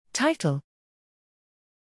Title: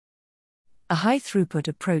 A high-throughput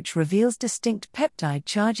approach reveals distinct peptide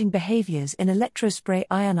charging behaviors in electrospray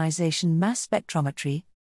ionization mass spectrometry.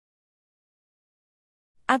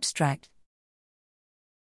 Abstract: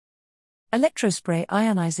 Electrospray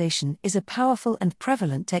ionization is a powerful and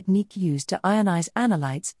prevalent technique used to ionize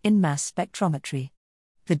analytes in mass spectrometry.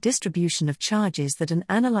 The distribution of charges that an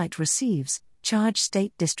analyte receives, charge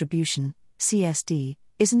state distribution, CSD,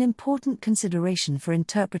 is an important consideration for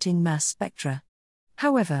interpreting mass spectra.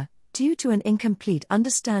 However, due to an incomplete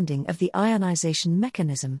understanding of the ionization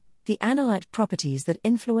mechanism, the analyte properties that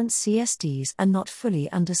influence CSDs are not fully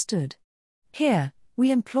understood. Here,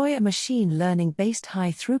 we employ a machine learning-based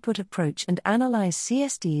high-throughput approach and analyze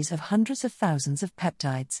CSDs of hundreds of thousands of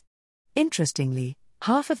peptides. Interestingly,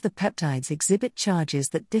 half of the peptides exhibit charges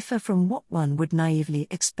that differ from what one would naively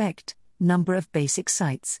expect, number of basic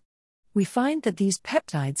sites. We find that these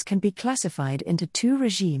peptides can be classified into two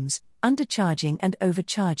regimes, undercharging and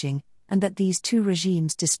overcharging, and that these two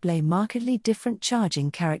regimes display markedly different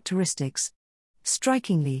charging characteristics.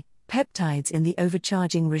 Strikingly, peptides in the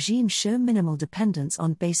overcharging regime show minimal dependence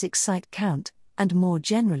on basic site count, and more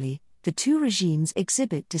generally, the two regimes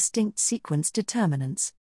exhibit distinct sequence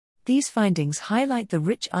determinants. These findings highlight the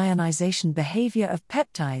rich ionization behavior of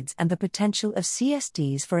peptides and the potential of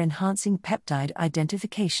CSDs for enhancing peptide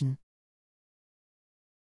identification.